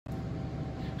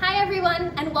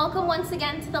everyone, and welcome once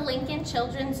again to the Lincoln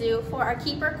Children's Zoo for our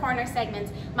Keeper Corner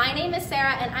segment. My name is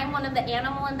Sarah and I'm one of the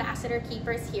animal ambassador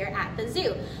keepers here at the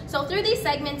zoo. So through these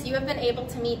segments you have been able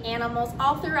to meet animals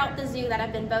all throughout the zoo that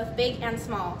have been both big and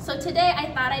small. So today I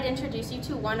thought I'd introduce you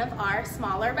to one of our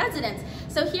smaller residents.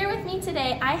 So here with me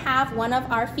today I have one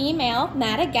of our female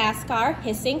Madagascar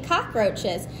Hissing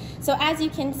Cockroaches. So as you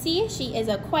can see, she is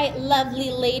a quite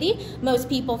lovely lady. Most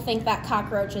people think that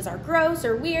cockroaches are gross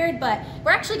or weird, but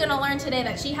we're actually going to learn today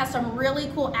that she has some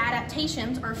really cool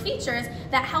adaptations or features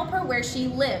that help her where she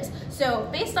lives. So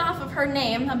based off of her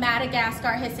name, a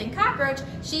Madagascar Hissing Cockroach,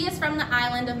 she is from the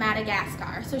island of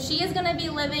Madagascar. So she is going to be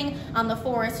living on the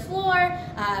forest floor,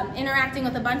 interacting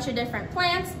with a bunch of different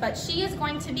plants, but she is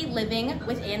going to be living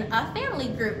within a family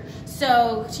group.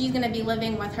 So she's going to be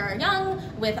living with her young,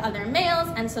 with other males,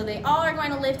 and so they all are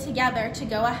going to live together to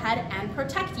go ahead and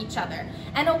protect each other.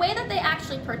 And a way that they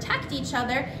actually protect each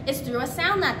other is through a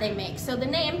sound that they make. So the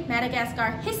name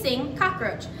Madagascar Hissing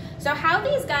Cockroach. So how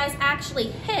these guys actually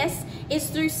hiss is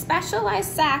through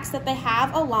specialized sacs that they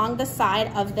have along the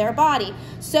side of their body.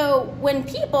 So when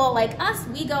people like us,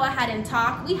 we go ahead and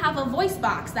talk, we have a voice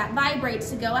box that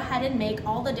vibrates to go ahead and make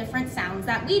all the different sounds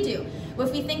that we do.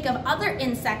 If we think of other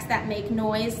insects that make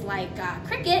noise like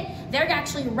cricket, they're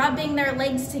actually rubbing their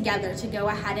legs together to go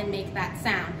ahead and make that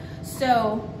sound.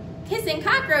 So hissing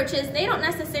cockroaches, they don't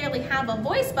necessarily have a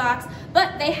voice box,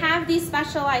 but they have these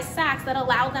specialized sacs that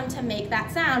allow them to make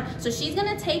that sound. So she's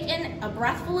gonna take in a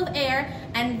breathful of air,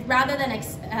 and rather than,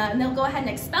 they'll go ahead and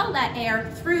expel that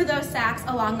air through those sacs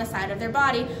along the side of their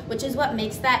body, which is what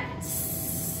makes that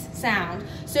sound.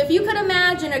 So if you could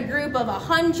imagine a group of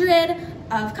 100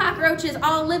 of cockroaches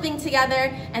all living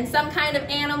together and some kind of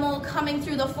animal coming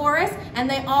through the forest and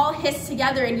they all hiss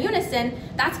together in unison,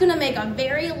 that's gonna make a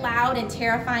very loud and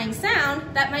terrifying sound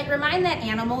that might remind that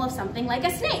animal of something like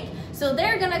a snake. So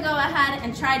they're gonna go ahead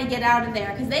and try to get out of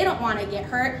there because they don't wanna get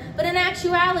hurt, but in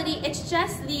actuality, it's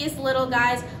just these little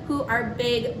guys who are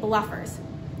big bluffers.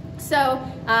 So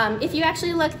if you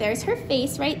actually look, there's her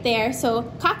face right there. So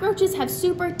cockroaches have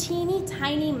super teeny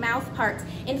tiny mouth parts.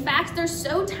 In fact, they're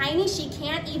so tiny she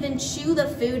can't even chew the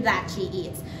food that she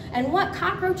eats. And what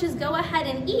cockroaches go ahead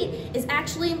and eat is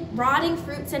actually rotting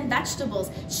fruits and vegetables.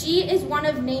 She is one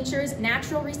of nature's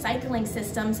natural recycling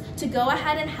systems to go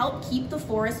ahead and help keep the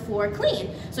forest floor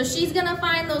clean. So she's gonna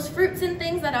find those fruits and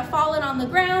things that have fallen on the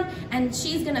ground and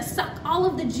she's gonna suck all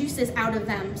of the juices out of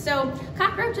them. So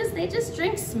cockroaches, they just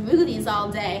drink smoothies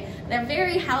all day. They're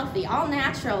very healthy, all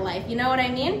natural life, you know what I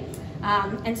mean?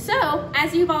 And so,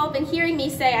 as you've all been hearing me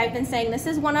say, I've been saying this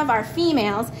is one of our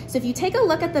females. So if you take a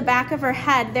look at the back of her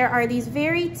head, there are these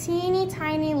very teeny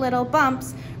tiny little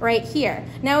bumps right here.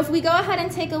 Now if we go ahead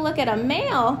and take a look at a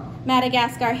male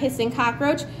Madagascar Hissing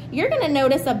Cockroach, you're gonna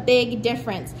notice a big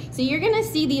difference. So you're gonna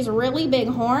see these really big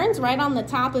horns right on the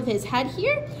top of his head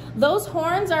here. Those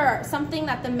horns are something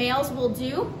that the males will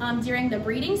do during the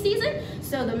breeding season.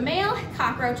 So the male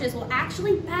cockroaches will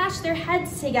actually bash their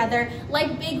heads together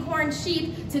like bighorn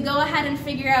sheep to go ahead and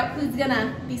figure out who's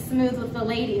gonna be smooth with the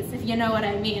ladies, if you know what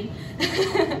I mean.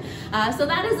 So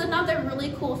that is another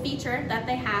really cool feature that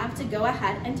they have to go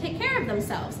ahead and take care of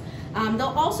themselves. They'll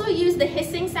also use the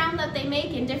hissing sound that they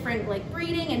make in different like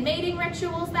breeding and mating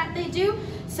rituals that they do.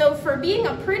 So for being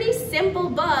a pretty simple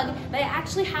bug, they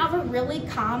actually have a really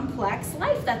complex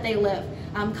life that they live.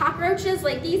 Cockroaches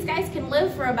like these guys can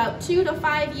live for about 2 to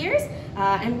 5 years,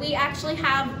 and we actually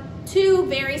have 2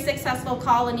 very successful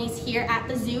colonies here at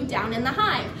the zoo down in the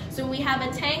hive. So we have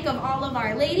a tank of all of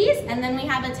our ladies and then we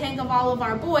have a tank of all of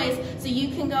our boys, so you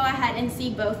can go ahead and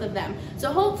see both of them.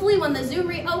 So hopefully when the zoo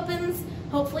reopens,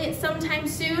 hopefully it's sometime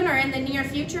soon or in the near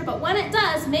future, but when it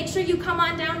does, make sure you come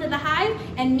on down to the hive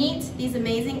and meet these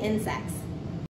amazing insects.